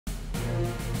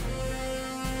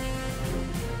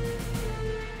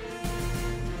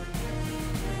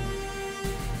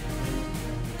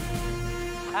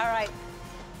All right.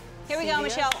 Here we go, CVS?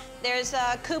 Michelle. There's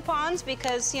coupons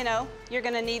because, you know, you're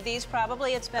going to need these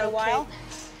probably. It's been a while.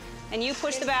 And you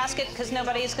push the basket because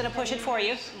nobody's going to push it for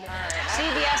you.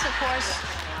 CVS, of course.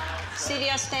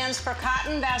 CVS stands for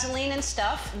cotton, Vaseline, and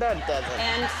stuff. That doesn't.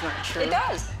 And that's not true. It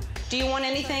does. Do you want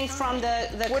anything from the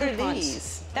What coupons? are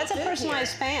these? That's a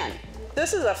personalized fan.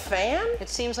 This is a fan? It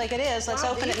seems like it is. Let's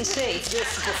open it and see. Just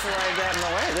before I got in the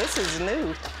way. This is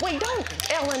new. Wait,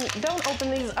 Ellen, don't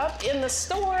open these up in the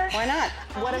store. Why not?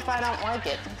 What if I don't like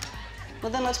it?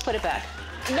 Well, then let's put it back.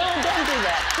 No, don't do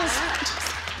that.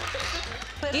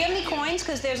 Do you have any coins?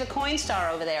 Because there's a coin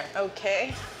star over there.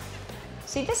 Okay.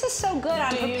 See, this is so good.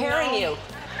 I'm preparing you.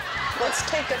 Let's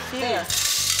take a few. There.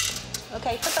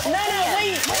 Okay, put the whole No, thing in.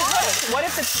 wait. What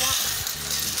if it's wrong?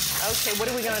 Okay, what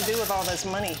are we gonna do with all this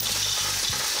money?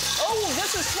 Oh,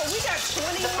 this is, we got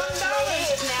 $21. The first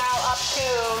lady is now up to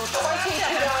 $22.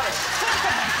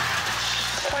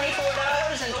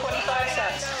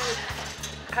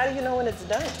 $24.25. How do you know when it's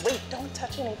done? Wait, don't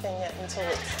touch anything yet until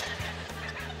it's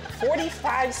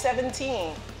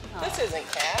 $45.17. This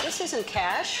isn't cash. This isn't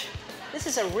cash. This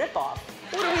is a ripoff.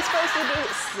 What are we supposed to do?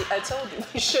 See, I told you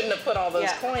we shouldn't have put all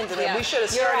those coins in it. We should have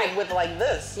started with like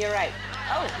this. You're right.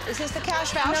 Oh, is this the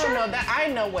cash voucher? No, that I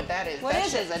know what that is. What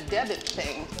is it? That's a debit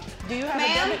thing. Do you have a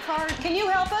debit card? Can you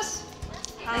help us?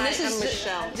 Hi, and this is I'm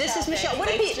Michelle. This is Michelle. What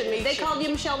Nice to did meet they you. called you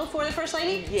Michelle before the first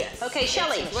lady? Yes. Okay,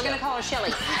 Shelly. We're gonna call her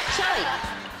Shelly. Shelly.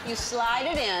 You slide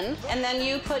it in, and then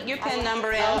you put your PIN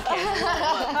number in. Okay.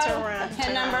 Turn around.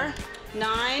 PIN number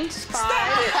 95.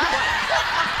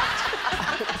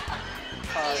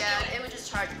 Yeah, it would just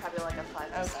charge you probably like a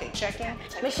 5%. Okay, checking.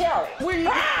 Michelle. Where you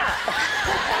at?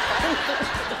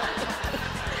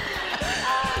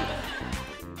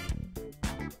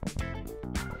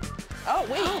 Oh,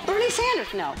 wait. Bernie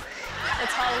Sanders. No.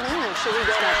 It's Halloween. Should we go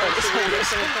to the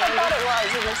Sanders? I thought it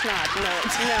was, and it's not. No,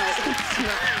 it's not.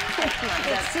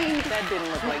 That didn't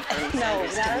look like Bernie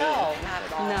Sanders to not at me. all. Not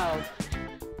at all. No.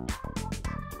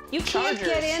 You can't Chargers.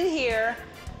 get in here.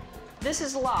 This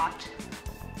is locked.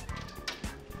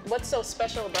 What's so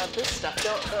special about this stuff?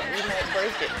 Don't you might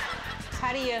break it.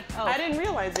 How do you? Oh. I didn't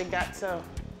realize it got so.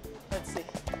 Let's see.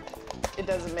 It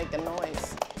doesn't make a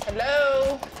noise.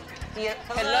 Hello? Yeah.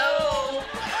 Hello?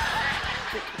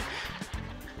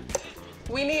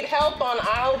 We need help on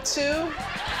aisle 2.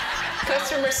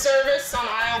 Customer service on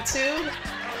aisle 2.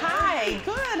 Hi,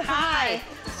 good, hi.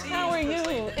 How are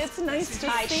you? It's nice to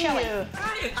see Shelley. you.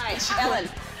 Hi, Ellen.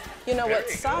 You know what?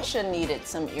 Sasha needed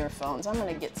some earphones. I'm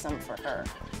gonna get some for her.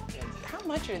 How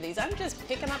much are these? I'm just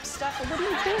picking up stuff. What are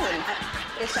you doing?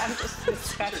 I'm just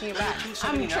scratching your back.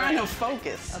 I'm trying to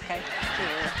focus. Okay.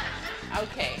 Here.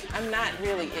 Okay, I'm not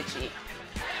really itchy.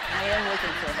 I am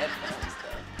looking for headphones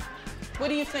though. What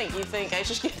do you think? You think I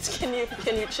should get, can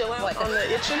you chill out on the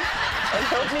itching and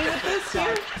help me with this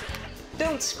here?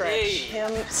 Don't scratch him.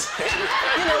 You know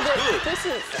that this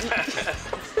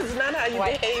is not how you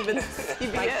behave in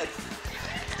CVS.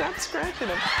 Stop scratching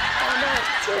him. Oh no,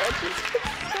 scratches.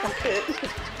 Stop it.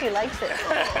 He likes it.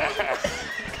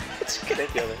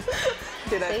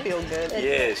 Did I feel good?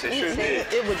 Yes, it sure did.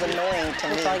 It was annoying to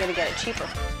me. We're probably gonna get it cheaper.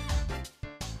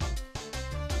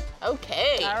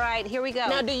 Okay. All right, here we go.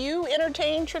 Now, do you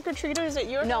entertain trick-or-treaters at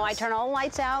your house? No, I turn all the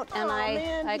lights out and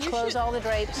I close all the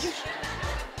drapes.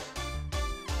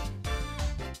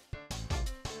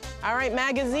 All right,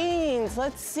 magazines.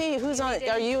 Let's see who's on.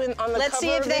 Are you on the Let's see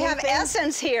cover if they of have anything?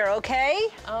 Essence here,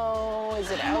 okay? Oh, is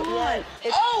it out yet?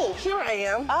 Oh, here I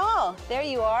am. Oh, there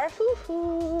you are.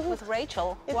 With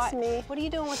Rachel. It's me. What are you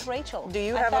doing with Rachel? Do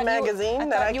you have a magazine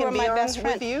that I can be on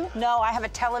with you? No, I have a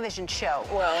television show.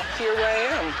 Well, here I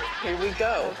am. Here we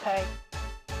go. Okay.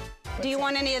 Do you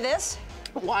want any of this?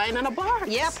 Wine in a box.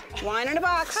 Yep, wine in a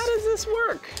box. How does this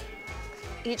work?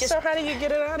 You just So how do you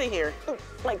get it out of here?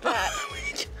 Like that.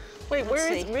 Wait,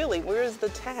 where's the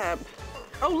tab?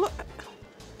 Oh, look.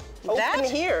 Open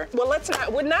here. Well,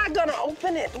 we're not gonna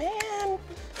open it, man.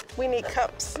 We need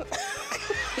cups.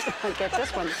 get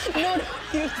this one. No,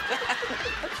 use that.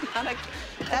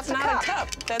 That's not a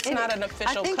cup. That's not an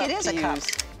official cup. I think it is a cup.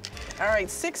 All right,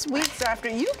 6 weeks after.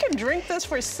 You can drink this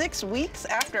for 6 weeks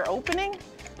after opening?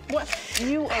 What?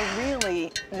 You are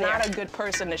really not a good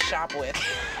person to shop with.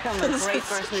 I'm a great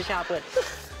person to shop with.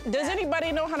 Does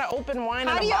anybody know how to open wine in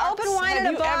a box? How do you open wine in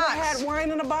a box? Have you ever had wine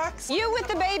in a box? You with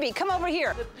the baby, come over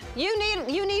here. You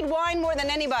need wine more than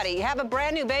anybody. You have a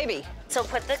brand new baby. So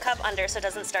put the cup under so it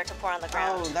doesn't start to pour on the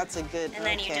ground. Oh, that's a good. And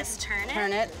then you just turn it.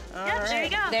 Turn it. Yep, there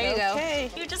you go. There you go. Okay.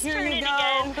 You just Here turn you it go.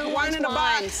 again. Who Wine wants in a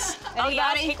wine? box. Oh yeah,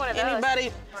 I'll take one of those.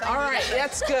 Anybody? All right,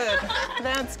 that's good.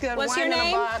 That's good. What's wine your in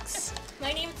name? a box.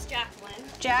 My name's Jacqueline.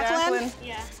 Jacqueline?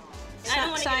 Yeah. I don't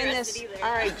want to Sign get this. arrested either.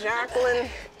 All right, Jacqueline.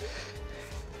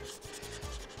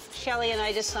 Shelly and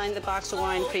I just signed the box of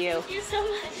wine for you. Thank you so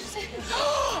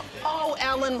much. Oh,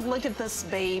 Ellen, look at this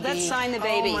baby. Let's sign the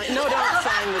baby. No, don't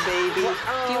sign the baby.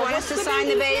 Do you want us to sign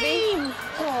the baby?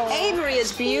 Avery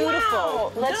is beautiful.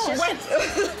 Wow. Let's No, just.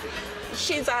 wait.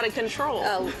 She's out of control.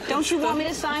 Oh, don't you want me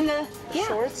to sign the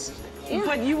shorts? Yeah.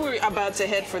 But you were about to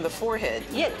head for the forehead.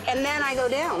 Yeah, and then I go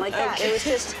down like that. Okay. It was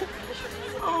just.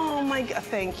 Oh my God,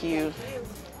 thank you.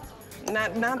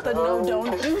 Not the no,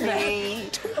 don't do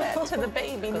that. Do that to the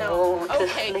baby, no.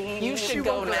 Okay, you should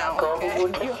go now, okay?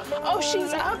 Oh,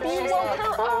 she's up, you woke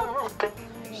her up.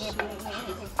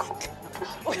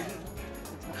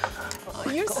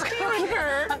 Oh, you're scaring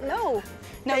her. No.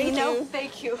 No, Thank you know. you.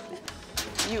 Thank you.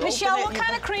 You Michelle, open it, what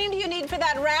kind of cream do you need for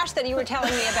that rash that you were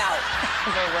telling me about?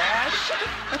 The rash?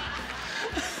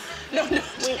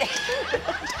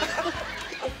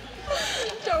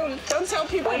 Don't tell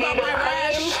people about my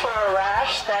rash. For a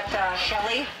rash that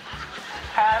Shelly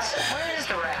has. Where is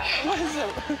the rash? What is it?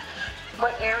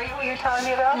 What area were you telling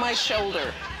me about? My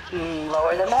shoulder.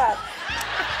 Lower than that.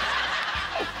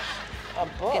 A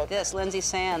book. Look at this, Lindsay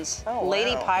Sands, Oh,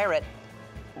 Lady wow. Pirate.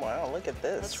 Wow, look at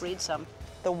this. Let's read some.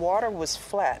 The water was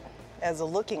flat as a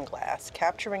looking glass,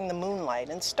 capturing the moonlight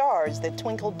and stars that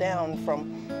twinkled down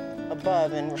from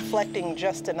above and reflecting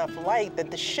just enough light that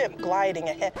the ship gliding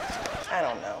ahead. I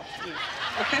don't know.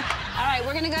 All right,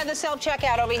 we're gonna go to the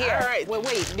self-checkout over here. All right, well,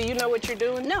 wait, do you know what you're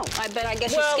doing? No, but I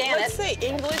guess Well, you scan let's it. say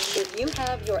English. If you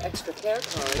have your extra care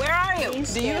card, Where are you?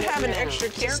 please Do you scan it have an now extra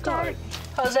to care start.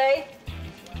 card? Jose?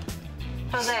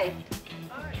 Jose?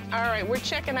 All right, we're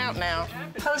checking out now.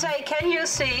 Jose, can you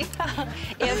see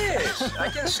Yes, I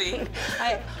can see.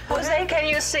 Jose, can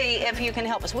you see if you can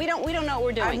help us? We don't know what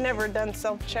we're doing. I've never done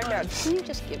self-checkout. Can you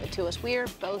just give it to us? We're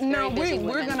both No, very busy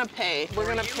we're women. gonna pay. We're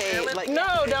gonna pay. Ellen? Like,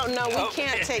 no, we Okay.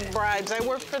 can't take bribes. I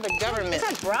work for the government. It's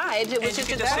not bribes. It was And you just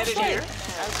can a just sit it here.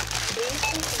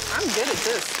 I'm good at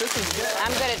this. This is good.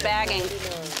 I'm good at bagging.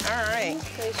 All right.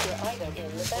 place your item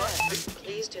in the bag.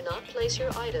 Please do not place your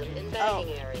item in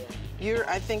bagging area.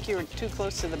 I think you're too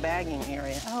close to the bagging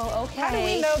area. Oh, okay. How do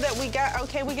we know that we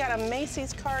got a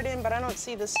Macy's card in, but I don't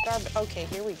see the Starbucks. Okay,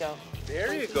 here we go.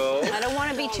 There you go. I don't want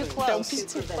to be too Don't close. be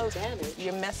too close. damage,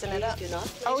 You're messing it up. do not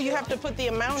place Oh, you your have to put the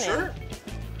amount Sure. in.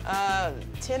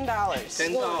 $10.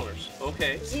 $10.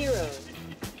 Okay. 0,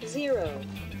 0,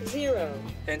 0.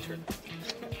 Enter.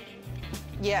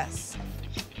 Yes.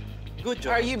 Good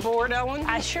job. Are you bored, Ellen?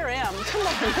 I sure am. Come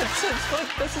on, look,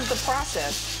 this is the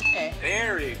process. Okay.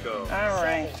 There you go. All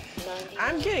right.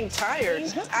 I'm getting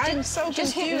tired. I'm so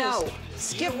just hit confused. no.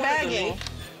 Skip bagging.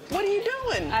 What are you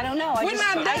doing? I don't know. We're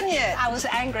not done yet. I was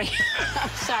angry. I'm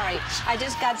sorry. I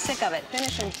just got sick of it.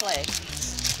 Finish and play.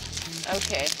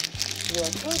 Okay. Your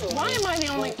total. Why am I the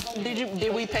only?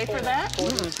 Did we pay for that?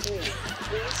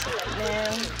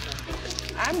 Man,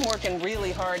 I'm working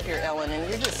really hard here, Ellen, and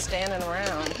you're just standing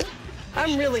around.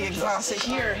 I'm really exhausted.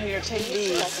 Here, take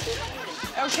these.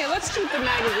 Okay, let's keep the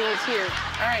magazines here.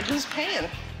 All right, who's paying?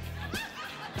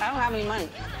 I don't have any money.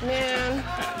 Man,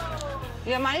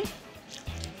 You have money?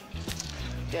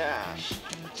 gosh.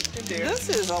 This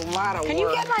is a lot of Can work.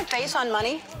 you get my face on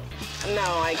money? No,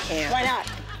 I can't. Why not?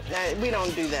 We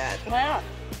don't do that. Why not?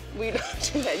 We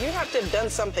don't do that. You have to have done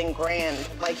something grand,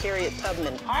 like Harriet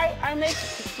Tubman. I make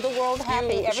the world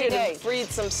happy You every should day. have freed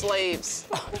some slaves.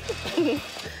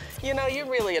 You know, you're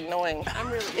really annoying.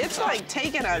 It's like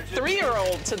taking a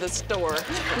 3-year-old to the store.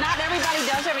 Not everybody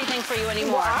does everything for you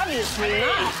anymore. Well, obviously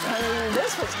not. I mean,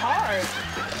 this was hard.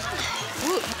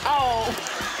 Oh.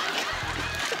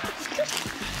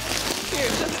 Here,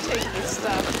 just take this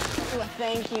stuff. Well,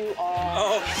 thank you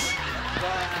all. Oh,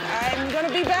 I'm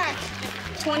gonna be back.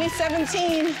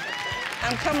 2017.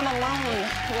 I'm coming alone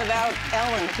without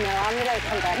Ellen. No, I'm gonna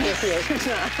come back with you.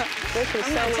 This was I'm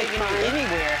so not much taking fun. you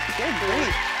anywhere. Good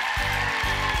grief.